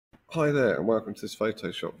Hi there and welcome to this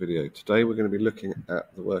Photoshop video. Today we're going to be looking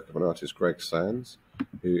at the work of an artist, Greg Sands,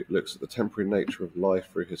 who looks at the temporary nature of life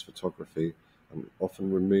through his photography and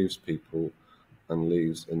often removes people and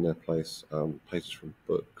leaves in their place pages from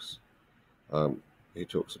books. He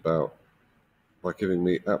talks about, by giving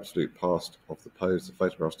me absolute past of the pose, the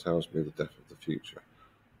photographs tells me the death of the future.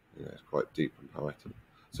 It's quite deep and poetic.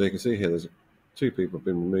 So you can see here there's two people have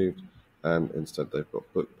been removed and instead they've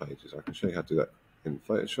got book pages. I can show you how to do that in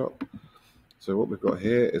Photoshop. So what we've got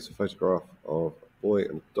here is a photograph of a boy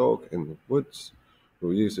and a dog in the woods.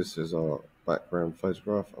 We'll use this as our background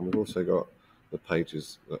photograph, and we've also got the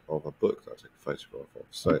pages of a book that I took a photograph of.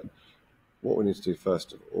 So what we need to do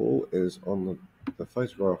first of all is on the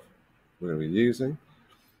photograph we're going to be using,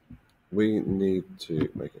 we need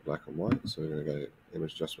to make it black and white. So we're going to go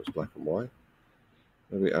image adjustments black and white.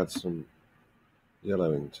 Maybe add some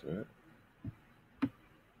yellowing to it.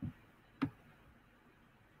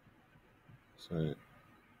 So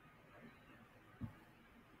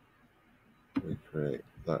we create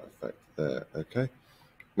that effect there. Okay.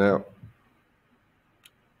 Now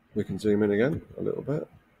we can zoom in again a little bit,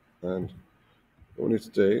 and what we need to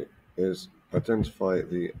do is identify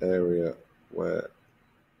the area where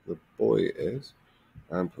the boy is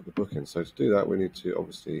and put the book in. So to do that, we need to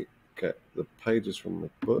obviously get the pages from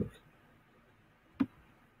the book.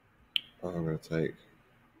 I'm going to take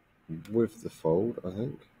with the fold, I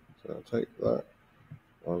think. So I'll take that.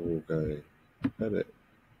 I will go edit,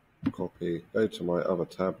 copy, go to my other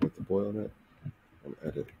tab with the boy on it, and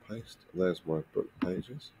edit, paste. There's my book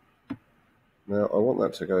pages. Now I want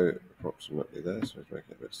that to go approximately there, so let's make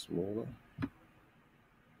it a bit smaller,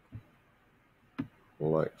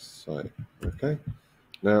 like so. Okay.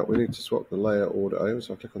 Now we need to swap the layer order over,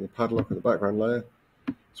 so I click on the padlock of the background layer,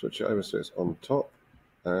 switch it over so it's on top,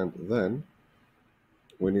 and then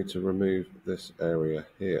we need to remove this area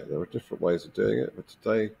here. There are different ways of doing it, but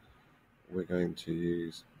today we're going to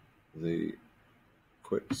use the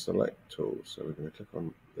quick select tool. So we're going to click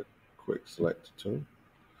on the quick select tool,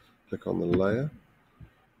 click on the layer.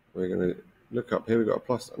 We're going to look up here, we've got a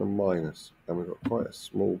plus and a minus, and we've got quite a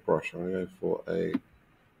small brush. I'm going to go for a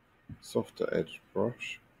softer edge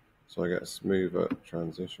brush, so I get a smoother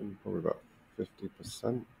transition, probably about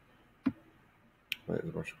 50%. Make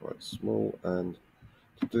the brush quite small, and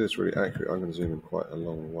to do this really accurate, I'm going to zoom in quite a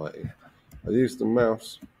long way. I use the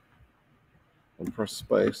mouse and press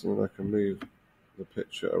space, and then I can move the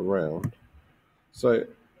picture around. So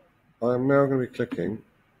I'm now going to be clicking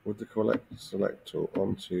with the select tool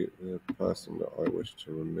onto the person that I wish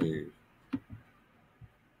to remove,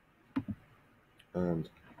 and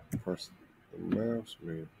press the mouse,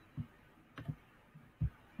 move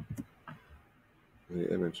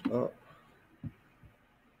the image up,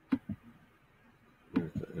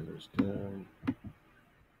 move the image down,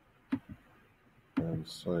 and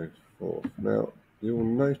so forth. Now you will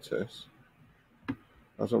notice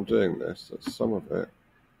as I'm doing this that some of it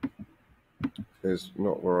is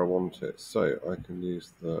not where I want it, so I can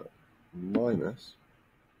use the minus,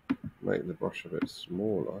 make the brush a bit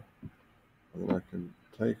smaller, and then I can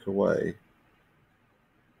take away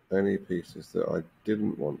any pieces that I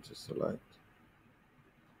didn't want to select,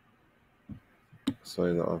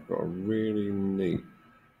 so that I've got a really neat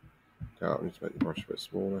I need to make the brush a bit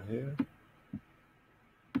smaller here,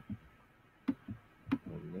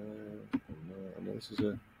 and there, and this is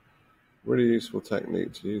a really useful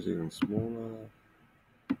technique to use even smaller.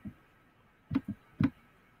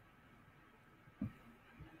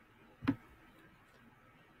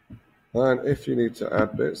 And if you need to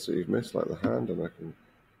add bits that you've missed, like the hand, and I can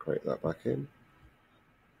create that back in.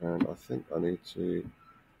 And I think I need to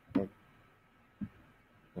add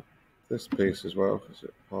this piece as well, because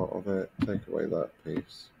it's part of it. Take away that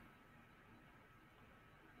piece.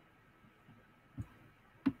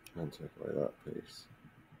 And take away that piece.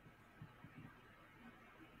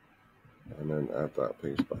 And then add that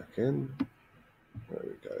piece back in. There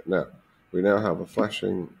we go. Now, we now have a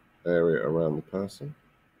flashing area around the person.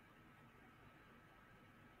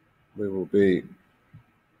 We will be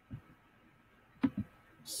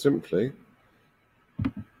simply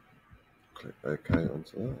click OK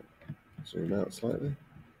onto that. Zoom out slightly.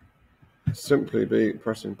 Simply be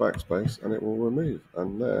pressing backspace and it will remove.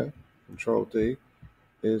 And there, Control D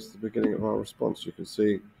is the beginning of our response. You can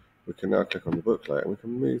see we can now click on the book layer and we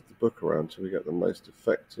can move the book around till we get the most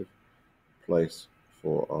effective place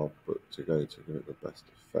for our book to go to give it the best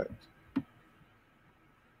effect.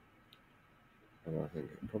 And I think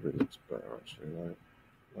it probably looks better actually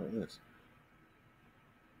like this.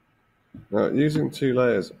 Now, using two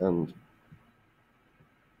layers and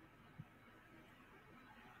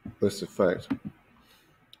this effect,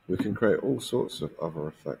 we can create all sorts of other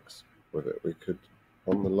effects with it. We could,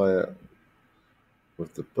 on the layer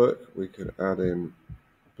with the book, we could add in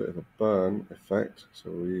a bit of a burn effect. So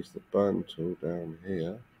we'll use the burn tool down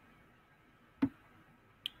here.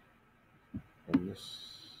 And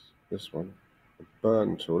this one, the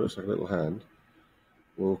burn tool, looks like a little hand.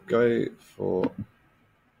 We'll go for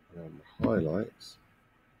highlights.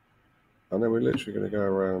 And then we're literally going to go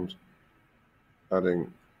around adding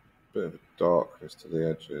a bit of darkness to the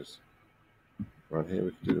edges. Around here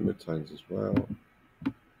we can do the midtones as well.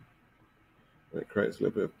 And it creates a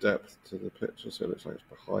little bit of depth to the picture, so it looks like it's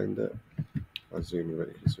behind it. If I zoom in a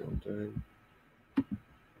bit, you can see what I'm doing.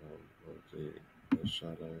 We'll do the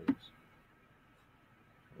shadows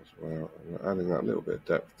as well. And we're adding that little bit of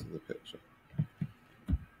depth to the picture.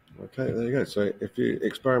 Okay, there you go. So if you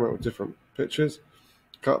experiment with different pictures,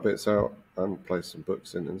 cut bits out and place some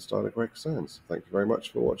books in style of Greg Sands. Thank you very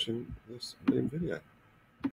much for watching this video.